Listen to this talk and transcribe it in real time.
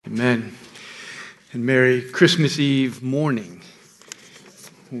Amen. And Merry Christmas Eve morning.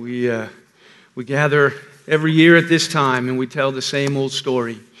 We gather every year at this time and we tell the same old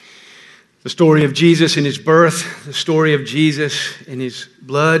story. The story of Jesus in his birth, the story of Jesus in his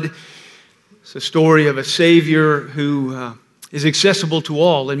blood. It's a story of a Savior who is accessible to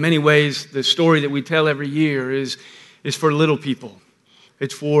all. In many ways, the story that we tell every year is for little people.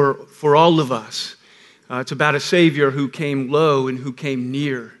 It's for all of us. It's about a Savior who came low and who came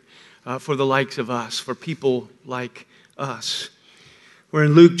near for the likes of us, for people like us. We're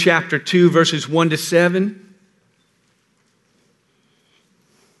in Luke chapter 2, verses 1 to 7.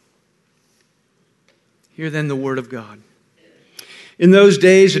 Hear then the word of God. In those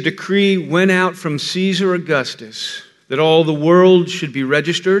days, a decree went out from Caesar Augustus that all the world should be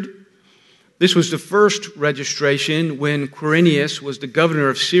registered. This was the first registration when Quirinius was the governor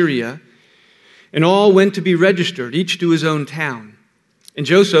of Syria, and all went to be registered, each to his own town. And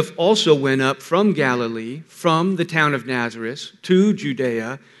Joseph also went up from Galilee, from the town of Nazareth, to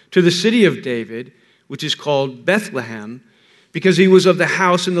Judea, to the city of David, which is called Bethlehem, because he was of the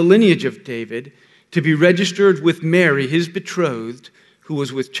house and the lineage of David, to be registered with Mary, his betrothed, who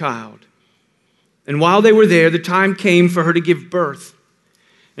was with child. And while they were there, the time came for her to give birth.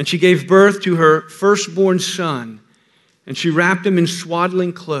 And she gave birth to her firstborn son, and she wrapped him in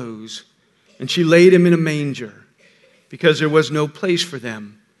swaddling clothes, and she laid him in a manger, because there was no place for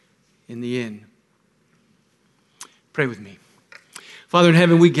them in the inn. Pray with me. Father in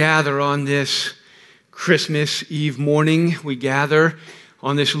heaven, we gather on this Christmas Eve morning. We gather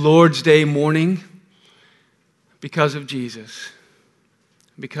on this Lord's Day morning because of Jesus,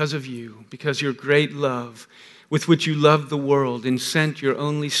 because of you, because your great love with which you loved the world and sent your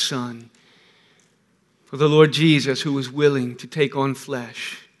only Son, for the Lord Jesus, who was willing to take on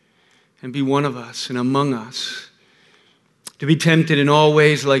flesh and be one of us and among us, to be tempted in all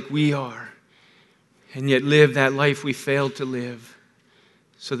ways like we are, and yet live that life we failed to live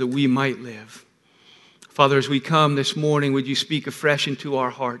so that we might live. Father, as we come this morning, would you speak afresh into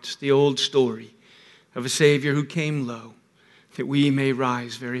our hearts the old story of a Savior who came low, that we may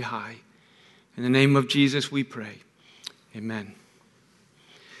rise very high. In the name of Jesus we pray. Amen.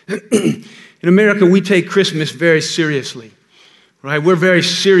 In America, we take Christmas very seriously. Right? We're very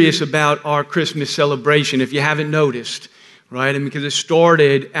serious about our Christmas celebration, if you haven't noticed, right? And because it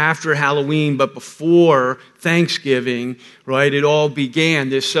started after Halloween, but before Thanksgiving, right? It all began,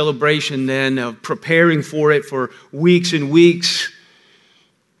 this celebration then of preparing for it for weeks and weeks.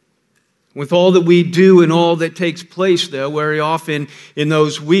 With all that we do and all that takes place, though, very often in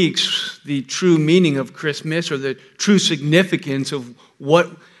those weeks, the true meaning of Christmas or the true significance of what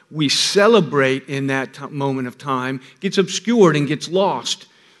we celebrate in that moment of time gets obscured and gets lost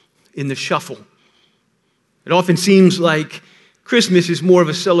in the shuffle. It often seems like Christmas is more of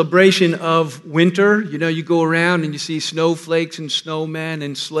a celebration of winter. You know, you go around and you see snowflakes and snowmen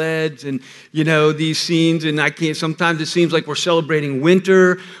and sleds and, you know, these scenes. And sometimes it seems like we're celebrating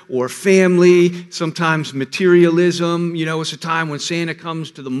winter or family, sometimes materialism. You know, it's a time when Santa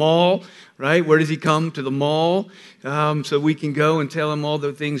comes to the mall, right? Where does he come? To the mall, so we can go and tell him all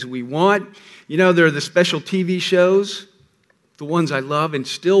the things we want. You know, there are the special TV shows, the ones I love and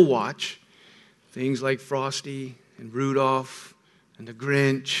still watch, things like Frosty and Rudolph and the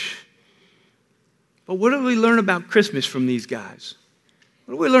Grinch. But what do we learn about Christmas from these guys?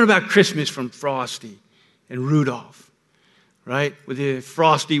 What do we learn about Christmas from Frosty and Rudolph? Right? With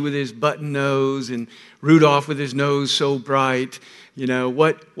Frosty with his button nose and Rudolph with his nose so bright. You know,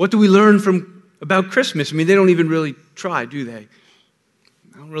 what do we learn about Christmas? I mean, they don't even really try, do they?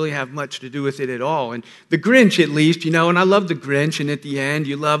 They don't really have much to do with it at all. And the Grinch, at least, you know, and I love the Grinch, and at the end,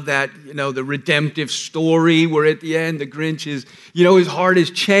 you love that, you know, the redemptive story where at the end, the Grinch is, you know, his heart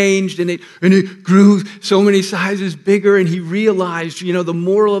is changed, and it grew so many sizes bigger, and he realized, you know, the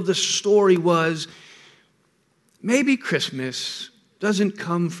moral of the story was, maybe Christmas doesn't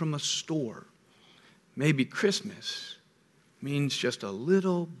come from a store. Maybe Christmas means just a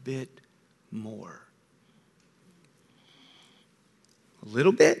little bit more. A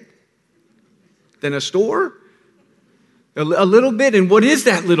little bit? Than a store? A little bit, and what is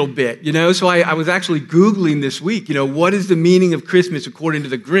that little bit? You know, so I was actually Googling this week, you know, what is the meaning of Christmas according to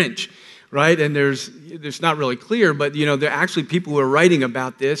the Grinch, right? And there's not really clear, but, you know, there are actually people who are writing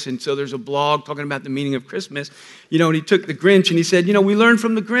about this, and so there's a blog talking about the meaning of Christmas, you know, and he took the Grinch and he said, you know, we learned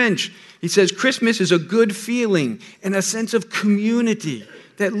from the Grinch. He says, Christmas is a good feeling and a sense of community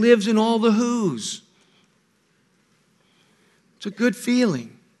that lives in all the who's. It's a good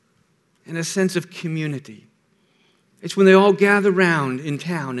feeling and a sense of community. It's when they all gather round in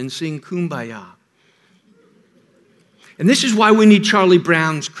town and sing Kumbaya. And this is why we need Charlie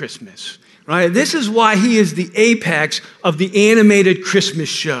Brown's Christmas, right? This is why he is the apex of the animated Christmas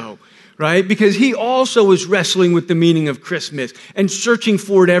show, right? Because he also is wrestling with the meaning of Christmas and searching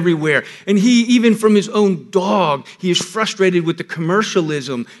for it everywhere. And he, even from his own dog, he is frustrated with the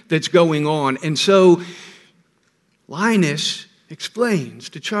commercialism that's going on. And so Linus explains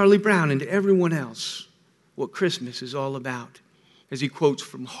to Charlie Brown and to everyone else what Christmas is all about as he quotes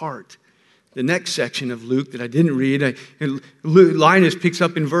from Heart. The next section of Luke that I didn't read, Linus picks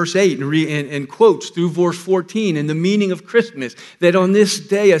up in verse 8 and quotes through verse 14 and the meaning of Christmas, that on this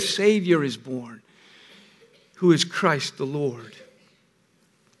day a Savior is born, who is Christ the Lord.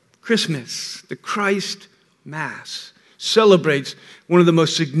 Christmas, the Christ Mass, celebrates one of the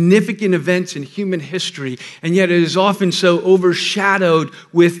most significant events in human history, and yet it is often so overshadowed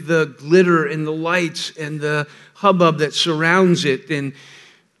with the glitter and the lights and the hubbub that surrounds it. And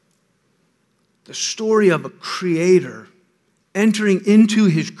the story of a creator entering into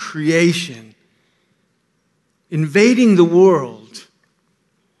his creation, invading the world.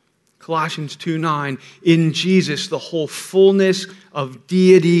 Colossians 2:9, in Jesus the whole fullness of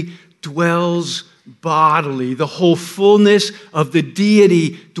deity dwells bodily. The whole fullness of the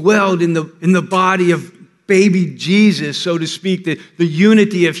deity dwelled in the body of baby Jesus, so to speak, the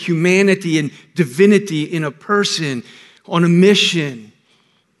unity of humanity and divinity in a person on a mission.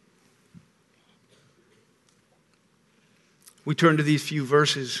 We turn to these few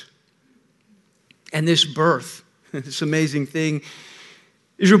verses, and this birth, this amazing thing,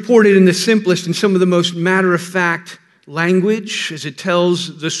 is reported in the simplest and some of the most matter-of-fact language as it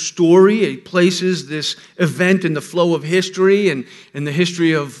tells the story. It places this event in the flow of history and in the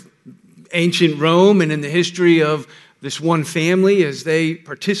history of ancient Rome and in the history of this one family as they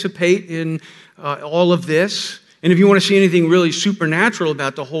participate in all of this. And if you want to see anything really supernatural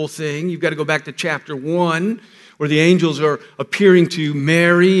about the whole thing, you've got to go back to chapter 1, where the angels are appearing to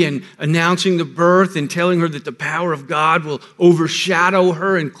Mary and announcing the birth and telling her that the power of God will overshadow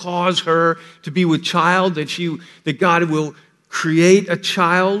her and cause her to be with child, that God will create a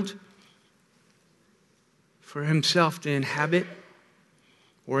child for himself to inhabit.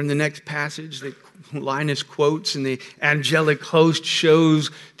 Or in the next passage that Linus quotes, and the angelic host shows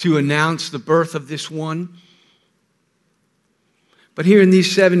to announce the birth of this one. But here in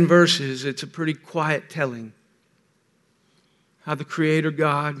these 7 verses, it's a pretty quiet telling how the Creator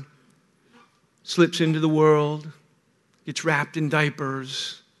God slips into the world, gets wrapped in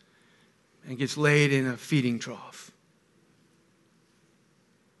diapers, and gets laid in a feeding trough.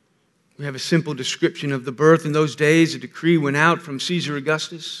 We have a simple description of the birth. In those days, a decree went out from Caesar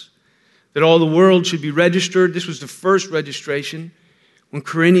Augustus that all the world should be registered. This was the first registration when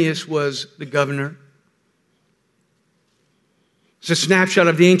Quirinius was the governor. It's a snapshot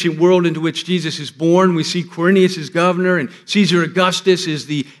of the ancient world into which Jesus is born. We see Quirinius as governor and Caesar Augustus is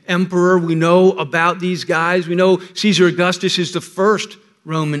the emperor. We know about these guys. We know Caesar Augustus is the first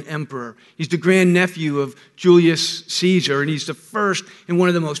Roman emperor. He's the grandnephew of Julius Caesar, and he's the first and one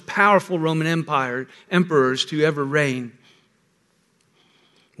of the most powerful Roman emperors to ever reign.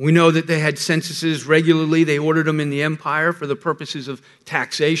 We know that they had censuses regularly. They ordered them in the empire for the purposes of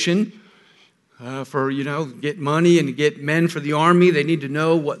taxation. Get money and to get men for the army. They need to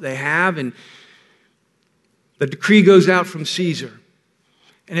know what they have. And the decree goes out from Caesar.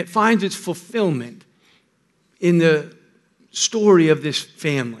 And it finds its fulfillment in the story of this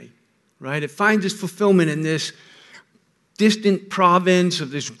family, right? It finds its fulfillment in this distant province of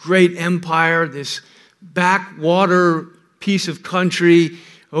this great empire, this backwater piece of country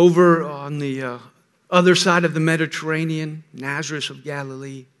over on the other side of the Mediterranean, Nazareth of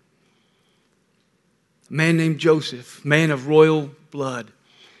Galilee. A man named Joseph, man of royal blood,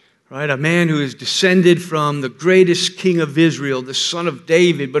 right? A man who is descended from the greatest king of Israel, the son of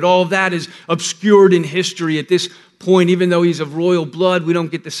David. But all of that is obscured in history at this point. Even though he's of royal blood, we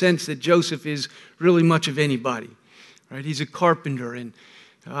don't get the sense that Joseph is really much of anybody, right? He's a carpenter and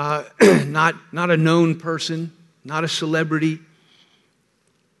not a known person, not a celebrity.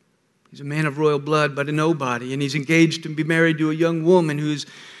 He's a man of royal blood, but a nobody. And he's engaged to be married to a young woman who's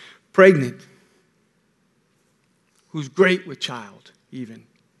pregnant, who's great with child, even.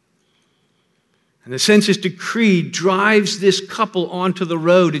 And the census decree drives this couple onto the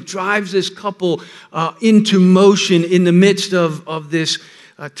road. It drives this couple into motion in the midst of this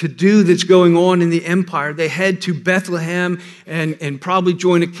to-do that's going on in the empire. They head to Bethlehem and probably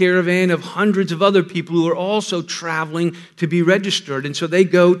join a caravan of hundreds of other people who are also traveling to be registered. And so they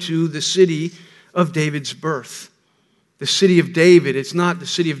go to the city of David's birth. The city of David. It's not the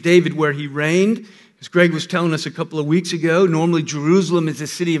city of David where he reigned. As Greg was telling us a couple of weeks ago, normally Jerusalem is the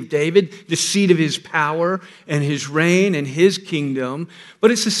city of David, the seat of his power and his reign and his kingdom. But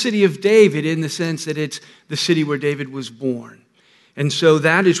it's the city of David in the sense that it's the city where David was born. And so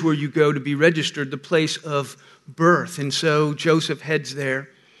that is where you go to be registered, the place of birth. And so Joseph heads there.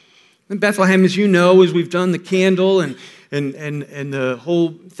 And Bethlehem, as you know, as we've done the candle and the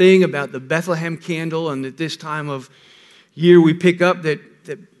whole thing about the Bethlehem candle, and at this time of year we pick up that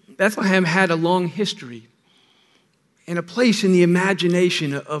Bethlehem had a long history and a place in the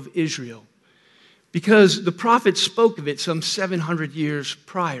imagination of Israel because the prophet spoke of it some 700 years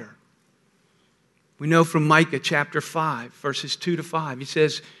prior. We know from Micah chapter 5, verses 2 to 5. He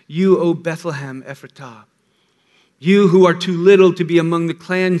says, "You, O Bethlehem Ephratah, you who are too little to be among the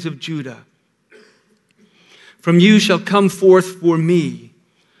clans of Judah, from you shall come forth for me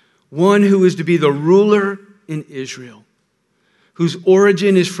one who is to be the ruler in Israel, whose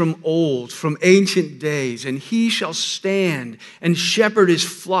origin is from old, from ancient days, and he shall stand and shepherd his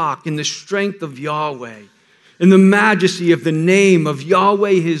flock in the strength of Yahweh, in the majesty of the name of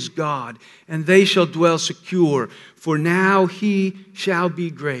Yahweh his God, and they shall dwell secure, for now he shall be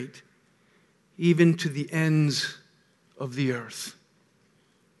great, even to the ends of the earth."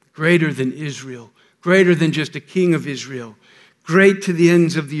 Greater than Israel, greater than just a king of Israel, great to the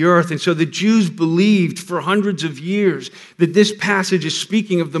ends of the earth. And so the Jews believed for hundreds of years that this passage is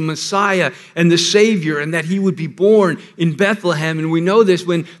speaking of the Messiah and the Savior and that he would be born in Bethlehem. And we know this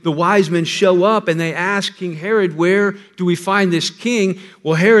when the wise men show up and they ask King Herod, "Where do we find this king?"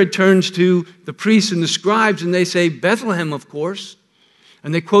 Well, Herod turns to the priests and the scribes and they say, "Bethlehem, of course."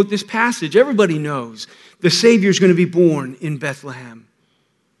 And they quote this passage. Everybody knows the Savior is going to be born in Bethlehem.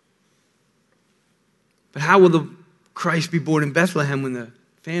 But how will the Christ be born in Bethlehem when the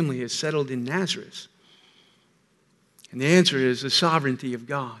family is settled in Nazareth? And the answer is the sovereignty of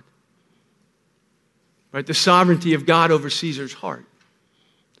God. Right? The sovereignty of God over Caesar's heart.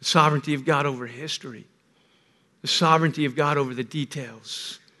 The sovereignty of God over history. The sovereignty of God over the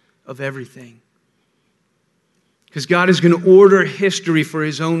details of everything. Because God is going to order history for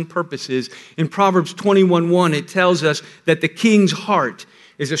his own purposes. In Proverbs 21:1, it tells us that the king's heart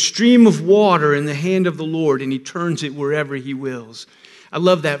is a stream of water in the hand of the Lord, and he turns it wherever he wills. I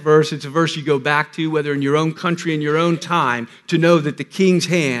love that verse. It's a verse you go back to, whether in your own country, in your own time, to know that the king's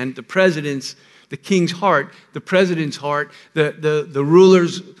hand, the king's heart, the president's heart, the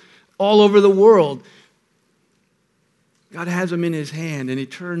rulers all over the world, God has them in his hand, and he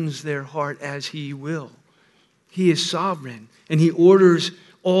turns their heart as he will. He is sovereign, and he orders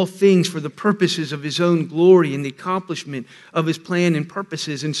all things for the purposes of his own glory and the accomplishment of his plan and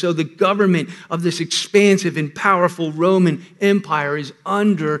purposes. And so the government of this expansive and powerful Roman Empire is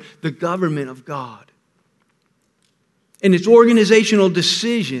under the government of God. And its organizational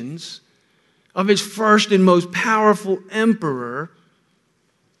decisions of its first and most powerful emperor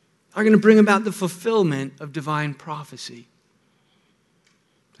are going to bring about the fulfillment of divine prophecy.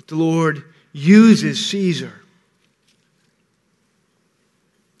 That the Lord uses Caesar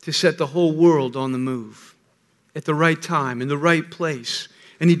to set the whole world on the move at the right time, in the right place.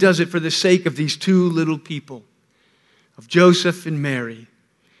 And he does it for the sake of these two little people, of Joseph and Mary.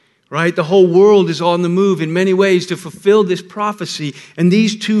 Right? The whole world is on the move in many ways to fulfill this prophecy. And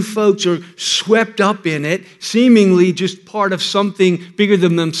these two folks are swept up in it, seemingly just part of something bigger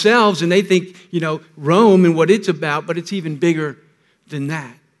than themselves. And they think, Rome and what it's about, but it's even bigger than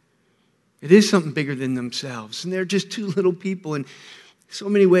that. It is something bigger than themselves. And they're just two little people. And so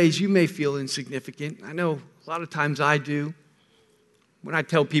many ways you may feel insignificant. I know a lot of times I do. When I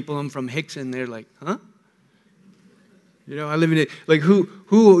tell people I'm from Hickson, they're like, "Huh?" I live in it. Like who,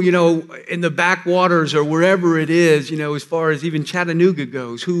 in the backwaters or wherever it is, as far as even Chattanooga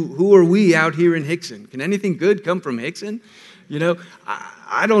goes, who are we out here in Hickson? Can anything good come from Hickson?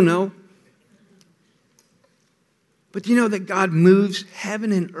 I don't know. But that God moves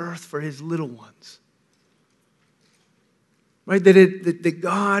heaven and earth for his little ones. Right? That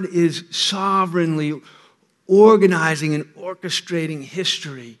God is sovereignly organizing and orchestrating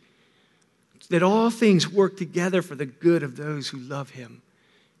history. That all things work together for the good of those who love him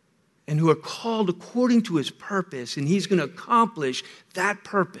and who are called according to his purpose. And he's going to accomplish that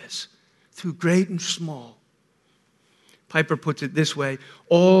purpose through great and small. Piper puts it this way: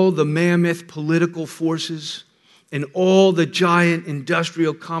 all the mammoth political forces and all the giant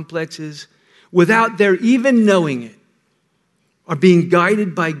industrial complexes, without their even knowing it, are being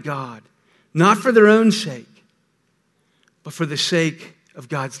guided by God, not for their own sake, but for the sake of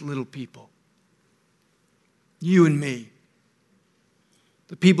God's little people. You and me.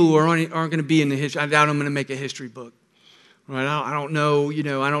 The people who aren't going to be in the history. I doubt I'm going to make a history book. Right? I don't know,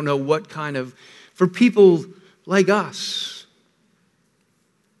 I don't know what kind of for people like us.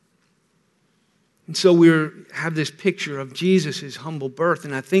 And so we have this picture of Jesus' humble birth,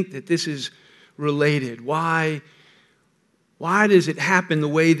 and I think that this is related. Why does it happen the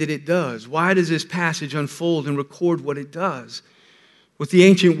way that it does? Why does this passage unfold and record what it does? With the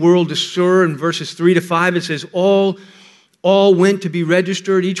ancient world astir, in verses 3 to 5, it says, all went to be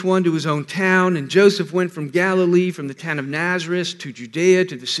registered, each one to his own town. And Joseph went from Galilee, from the town of Nazareth, to Judea,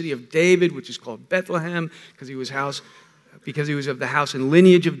 to the city of David, which is called Bethlehem, because he was of the house and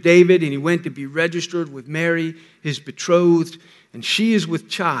lineage of David. And he went to be registered with Mary, his betrothed, and she is with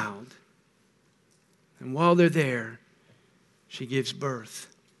child. And while they're there, she gives birth.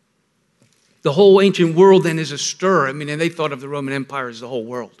 The whole ancient world then is astir. And they thought of the Roman Empire as the whole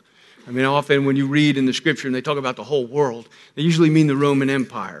world. Often when you read in the scripture and they talk about the whole world, they usually mean the Roman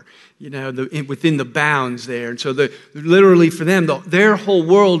Empire, within the bounds there. And so literally for them, their whole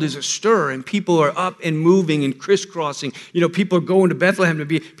world is astir, and people are up and moving and crisscrossing. People are going to Bethlehem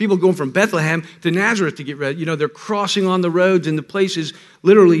people going from Bethlehem to Nazareth to get ready. They're crossing on the roads, and the place is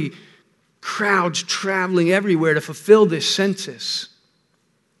literally crowds traveling everywhere to fulfill this census.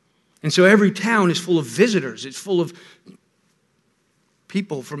 And so every town is full of visitors. It's full of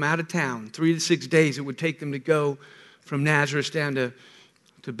people from out of town. 3 to 6 days it would take them to go from Nazareth down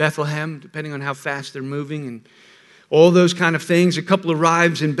to Bethlehem, depending on how fast they're moving and all those kind of things. A couple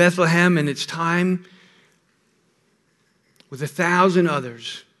arrives in Bethlehem, and it's time with 1,000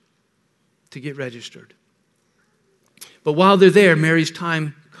 others to get registered. But while they're there, Mary's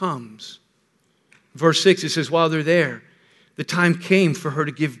time comes. Verse 6, it says, while they're there, the time came for her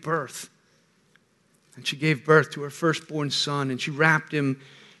to give birth. And she gave birth to her firstborn son, and she wrapped him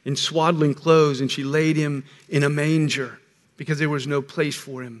in swaddling clothes, and she laid him in a manger because there was no place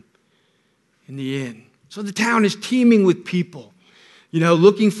for him in the inn. So the town is teeming with people,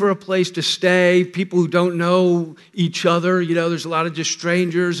 looking for a place to stay, people who don't know each other. There's a lot of just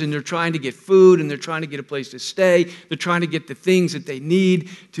strangers, and they're trying to get food, and they're trying to get a place to stay. They're trying to get the things that they need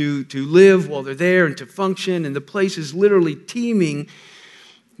to live while they're there and to function, and the place is literally teeming.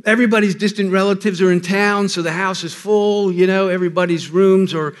 Everybody's distant relatives are in town, so the house is full. Everybody's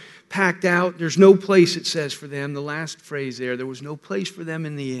rooms are packed out. There's no place, it says, for them. The last phrase there was no place for them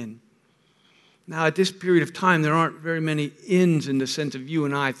in the inn. Now, at this period of time, there aren't very many inns in the sense of you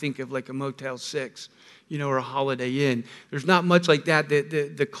and I think of like a Motel 6, or a Holiday Inn. There's not much like that.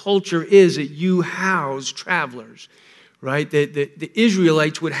 The culture is that you house travelers, right? The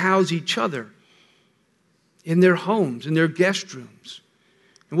Israelites would house each other in their homes, in their guest rooms.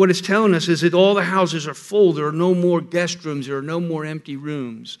 And what it's telling us is that all the houses are full. There are no more guest rooms. There are no more empty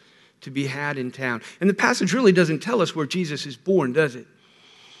rooms to be had in town. And the passage really doesn't tell us where Jesus is born, does it?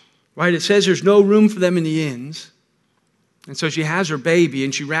 Right? It says there's no room for them in the inns. And so she has her baby,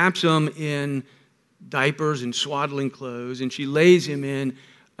 and she wraps him in diapers and swaddling clothes, and she lays him in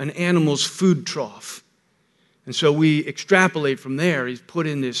an animal's food trough. And so we extrapolate from there. He's put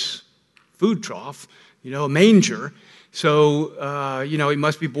in this food trough, a manger. So, he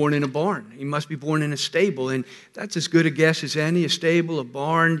must be born in a barn. He must be born in a stable. And that's as good a guess as any, a stable, a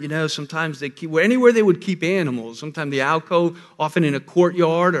barn. Sometimes they keep, anywhere they would keep animals. Sometimes the alcove, often in a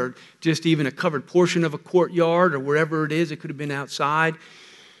courtyard or just even a covered portion of a courtyard or wherever it is. It could have been outside.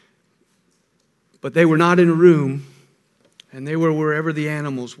 But they were not in a room, and they were wherever the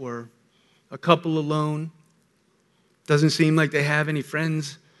animals were. A couple alone. Doesn't seem like they have any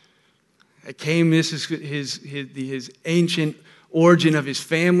friends. This is his ancient origin of his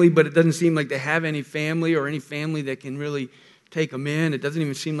family, but it doesn't seem like they have any family or any family that can really take them in. It doesn't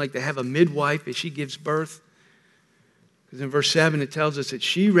even seem like they have a midwife as she gives birth. Because in verse 7 it tells us that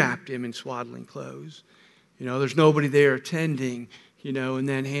she wrapped him in swaddling clothes. There's nobody there attending, and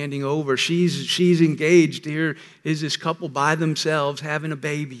then handing over. She's engaged. Here is this couple by themselves having a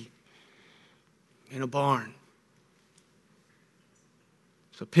baby in a barn.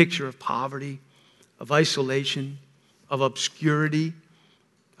 A picture of poverty, of isolation, of obscurity,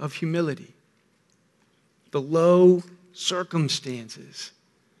 of humility. The low circumstances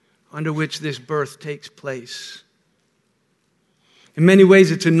under which this birth takes place. In many ways,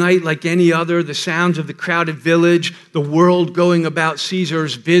 it's a night like any other. The sounds of the crowded village, the world going about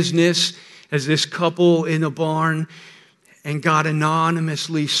Caesar's business as this couple in a barn, and God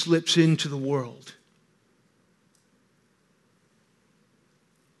anonymously slips into the world.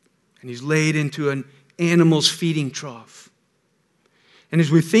 And he's laid into an animal's feeding trough. And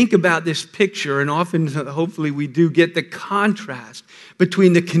as we think about this picture, and often, hopefully, we do get the contrast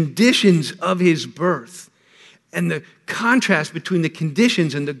between the conditions of his birth and the contrast between the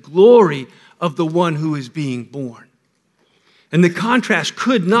conditions and the glory of the one who is being born. And the contrast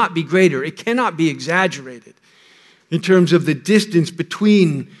could not be greater. It cannot be exaggerated in terms of the distance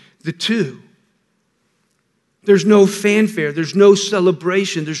between the two. There's no fanfare. There's no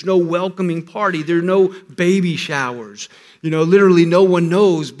celebration. There's no welcoming party. There are no baby showers. Literally no one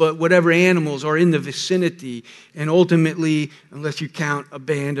knows but whatever animals are in the vicinity. And ultimately, unless you count a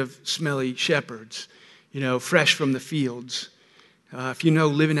band of smelly shepherds, fresh from the fields. If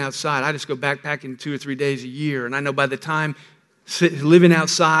living outside, I just go backpacking 2 or 3 days a year. And I know by the time living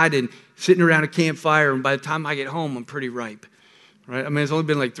outside and sitting around a campfire, and by the time I get home, I'm pretty ripe. Right? I mean, it's only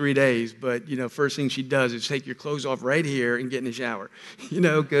been like 3 days, but, first thing she does is take your clothes off right here and get in the shower,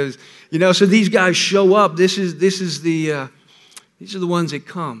 because, so these guys show up. These are the ones that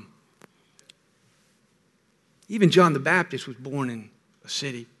come. Even John the Baptist was born in a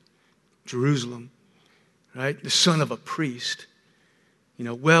city, Jerusalem, right? The son of a priest,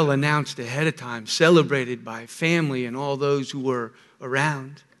 well announced ahead of time, celebrated by family and all those who were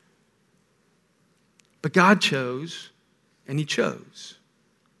around. But God chose. And he chose.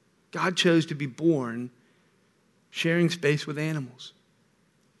 God chose to be born sharing space with animals,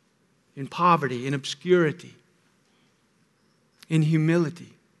 in poverty, in obscurity, in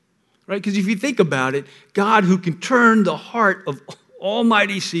humility. Right? Because if you think about it, God, who can turn the heart of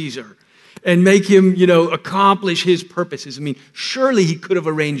almighty Caesar and make him, accomplish his purposes. I mean, surely he could have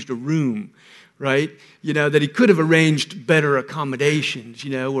arranged a room, right? That he could have arranged better accommodations,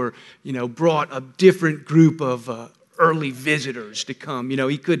 or, brought a different group of early visitors to come.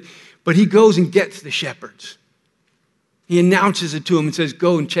 He could, but he goes and gets the shepherds. He announces it to them and says,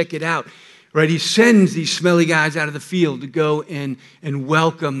 go and check it out. Right? He sends these smelly guys out of the field to go and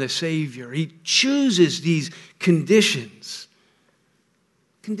welcome the Savior. He chooses these conditions.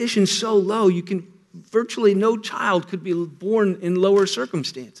 Conditions so low, virtually no child could be born in lower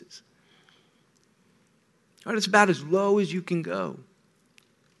circumstances. Right? It's about as low as you can go.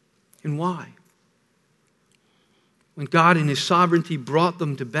 And why? When God in his sovereignty brought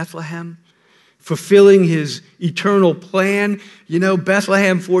them to Bethlehem, fulfilling his eternal plan.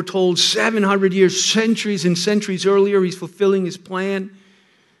 Bethlehem foretold 700 years, centuries and centuries earlier, he's fulfilling his plan.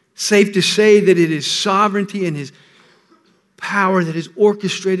 Safe to say that it is sovereignty and his power that has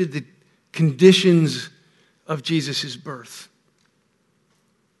orchestrated the conditions of Jesus' birth.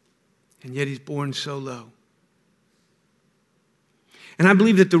 And yet he's born so low. And I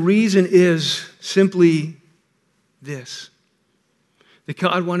believe that the reason is simply this: that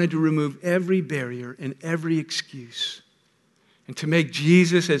God wanted to remove every barrier and every excuse and to make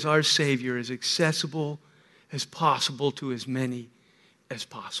Jesus as our Savior as accessible as possible to as many as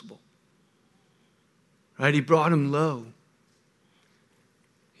possible. Right? He brought him low.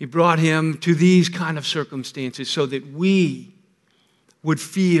 He brought him to these kind of circumstances so that we would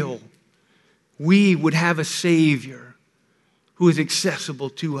feel, we would have a Savior who is accessible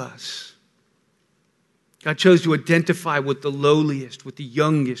to us. God chose to identify with the lowliest, with the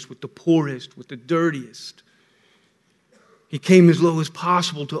youngest, with the poorest, with the dirtiest. He came as low as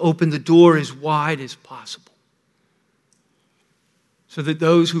possible to open the door as wide as possible. So that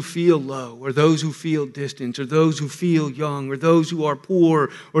those who feel low, or those who feel distant, or those who feel young, or those who are poor,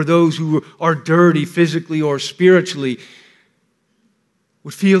 or those who are dirty physically or spiritually,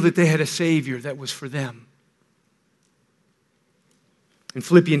 would feel that they had a Savior that was for them. In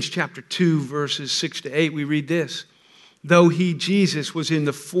Philippians chapter 2, verses 6 to 8, we read this: though he, Jesus, was in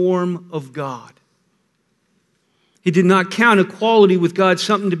the form of God, he did not count equality with God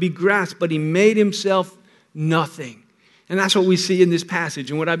something to be grasped, but he made himself nothing. And that's what we see in this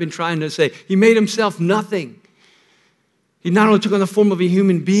passage and what I've been trying to say. He made himself nothing. He not only took on the form of a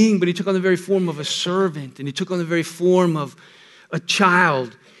human being, but he took on the very form of a servant, and he took on the very form of a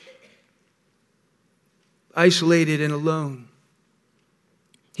child, isolated and alone.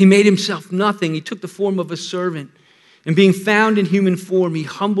 He made himself nothing. He took the form of a servant. And being found in human form, he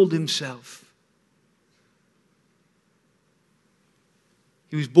humbled himself.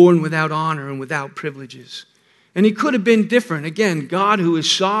 He was born without honor and without privileges. And he could have been different. Again, God, who is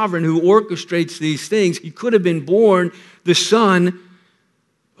sovereign, who orchestrates these things, he could have been born the son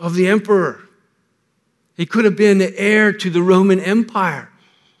of the emperor. He could have been the heir to the Roman Empire.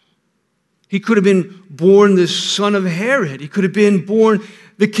 He could have been born the son of Herod. He could have been born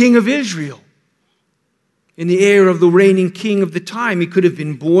the king of Israel, in the heir of the reigning king of the time. He could have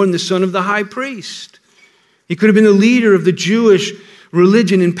been born the son of the high priest. He could have been the leader of the Jewish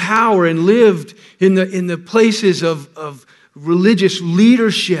religion and power and lived in the places of religious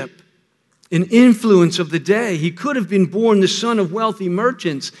leadership and influence of the day. He could have been born the son of wealthy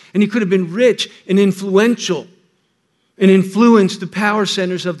merchants, and he could have been rich and influential and influenced the power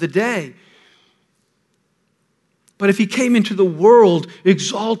centers of the day. But if he came into the world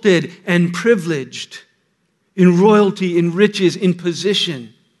exalted and privileged, in royalty, in riches, in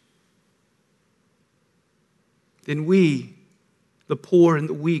position, then we, the poor and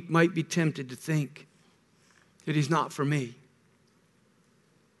the weak, might be tempted to think that he's not for me,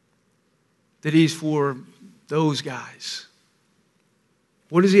 that he's for those guys.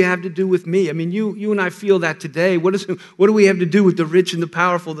 What does he have to do with me? I mean, you and I feel that today. What do we have to do with the rich and the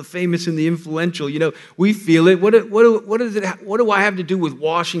powerful, the famous and the influential? You know, we feel it. What do I have to do with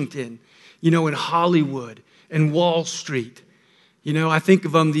Washington, you know, and Hollywood and Wall Street? You know, I think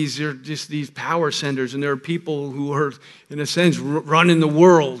of them, these are just these power centers, and there are people who are, in a sense, running the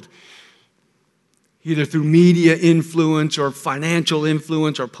world, either through media influence or financial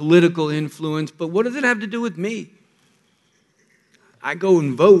influence or political influence. But what does it have to do with me? I go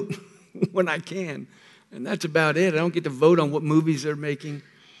and vote when I can, and that's about it. I don't get to vote on what movies they're making.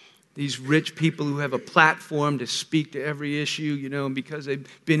 These rich people who have a platform to speak to every issue, you know, and because they've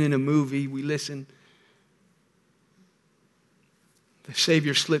been in a movie, we listen. The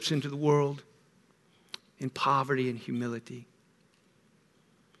Savior slips into the world in poverty and humility.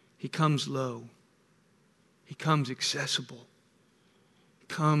 He comes low. He comes accessible. He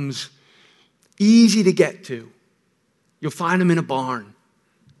comes easy to get to. You'll find him in a barn,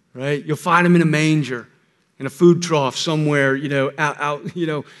 right? You'll find him in a manger, in a food trough somewhere, you know, out, you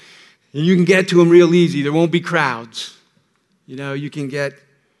know, and you can get to him real easy. There won't be crowds. You know, you can get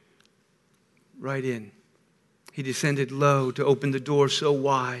right in. He descended low to open the door so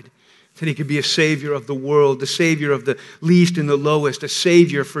wide that he could be a savior of the world, the savior of the least and the lowest, a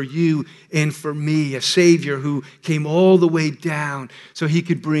savior for you and for me, a savior who came all the way down so he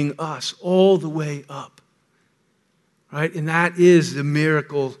could bring us all the way up. Right? And that is the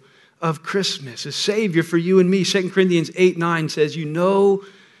miracle of Christmas, a Savior for you and me. 2 Corinthians 8:9 says, you know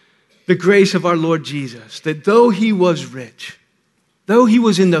the grace of our Lord Jesus, that though he was rich, though he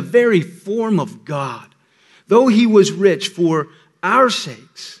was in the very form of God, though he was rich for our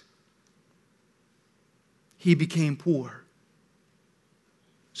sakes, he became poor,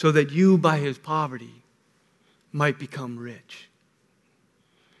 so that you by his poverty might become rich.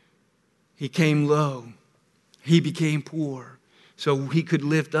 He came low. He became poor so he could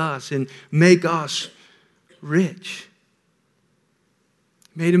lift us and make us rich.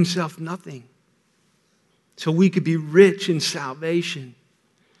 Made himself nothing so we could be rich in salvation.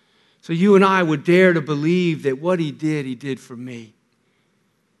 So you and I would dare to believe that what he did for me.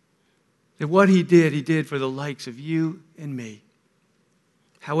 That what he did for the likes of you and me.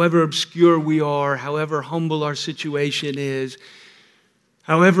 However obscure we are, however humble our situation is,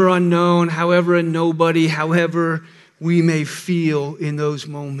 however unknown, however a nobody, however we may feel in those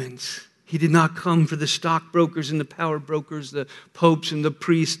moments. He did not come for the stockbrokers and the power brokers, the popes and the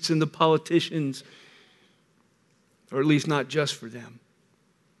priests and the politicians, or at least not just for them.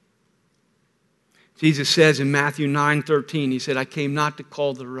 Jesus says in Matthew 9:13, he said, I came not to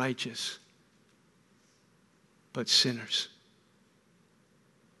call the righteous, but sinners.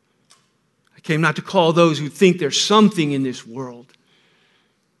 I came not to call those who think there's something in this world.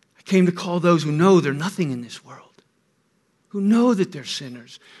 I came to call those who know they're nothing in this world, who know that they're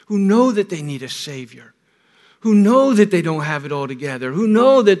sinners, who know that they need a Savior, who know that they don't have it all together, who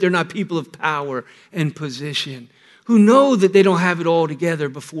know that they're not people of power and position, who know that they don't have it all together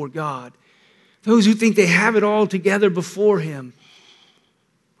before God. Those who think they have it all together before him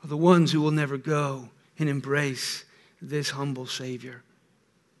are the ones who will never go and embrace this humble Savior.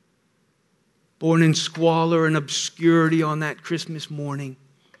 Born in squalor and obscurity on that Christmas morning,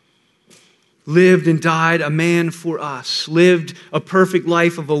 lived and died a man for us, lived a perfect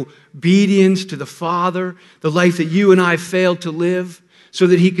life of obedience to the Father, the life that you and I failed to live, so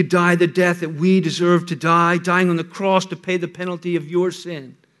that he could die the death that we deserve to die, dying on the cross to pay the penalty of your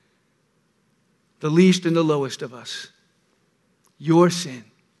sin, the least and the lowest of us, your sin,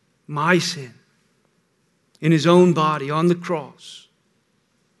 my sin, in his own body on the cross,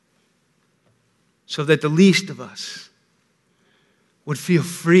 so that the least of us would feel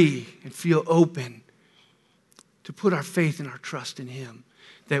free and feel open to put our faith and our trust in him.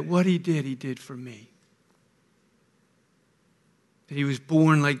 That what he did for me. That he was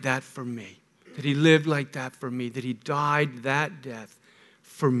born like that for me. That he lived like that for me. That he died that death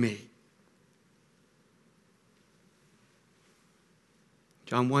for me.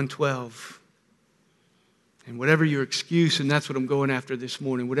 John 1:12. And whatever your excuse, and that's what I'm going after this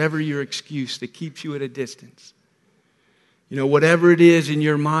morning, whatever your excuse that keeps you at a distance, you know, whatever it is in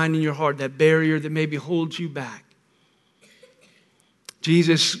your mind and your heart, that barrier that maybe holds you back.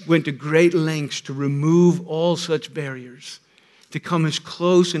 Jesus went to great lengths to remove all such barriers to come as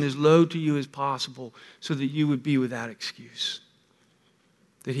close and as low to you as possible so that you would be without excuse.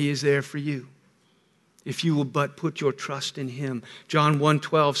 That he is there for you, if you will but put your trust in him. John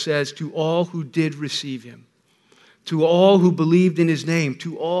 1:12 says, to all who did receive him, to all who believed in his name,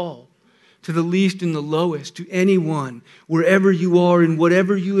 to all, to the least and the lowest, to anyone, wherever you are and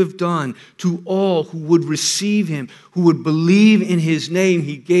whatever you have done, to all who would receive him, who would believe in his name,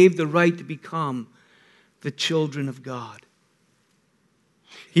 he gave the right to become the children of God.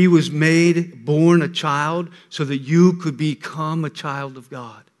 He was born a child so that you could become a child of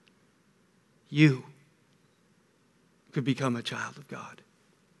God. You could become a child of God.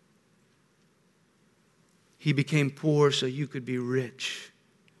 He became poor so you could be rich.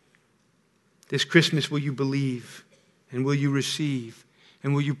 This Christmas, will you believe? And will you receive?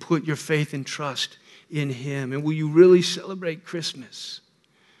 And will you put your faith and trust in him? And will you really celebrate Christmas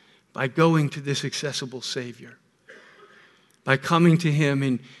by going to this accessible Savior? By coming to him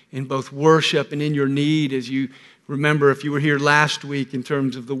in both worship and in your need, as you remember if you were here last week, in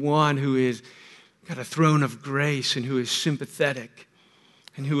terms of the one who is got a throne of grace and who is sympathetic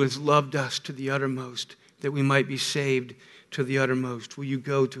and who has loved us to the uttermost, that we might be saved to the uttermost. Will you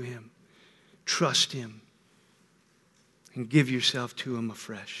go to him, trust him, and give yourself to him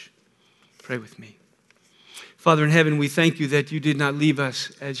afresh? Pray with me. Father in heaven, we thank you that you did not leave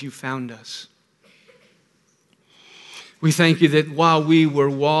us as you found us. We thank you that while we were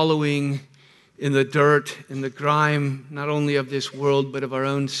wallowing in the dirt and the grime, not only of this world, but of our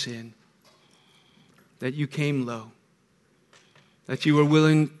own sin, that you came low, that you were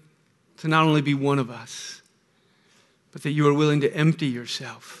willing to not only be one of us, but that you were willing to empty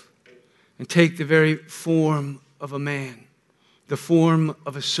yourself and take the very form of a man, the form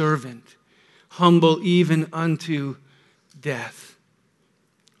of a servant, humble even unto death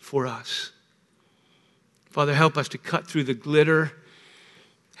for us. Father, help us to cut through the glitter.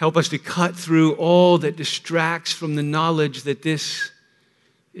 Help us to cut through all that distracts from the knowledge that this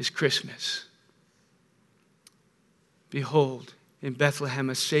is Christmas. Behold, in Bethlehem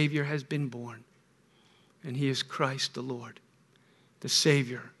a Savior has been born, and he is Christ the Lord, the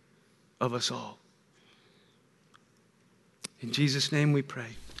Savior of us all. In Jesus' name we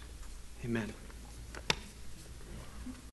pray. Amen.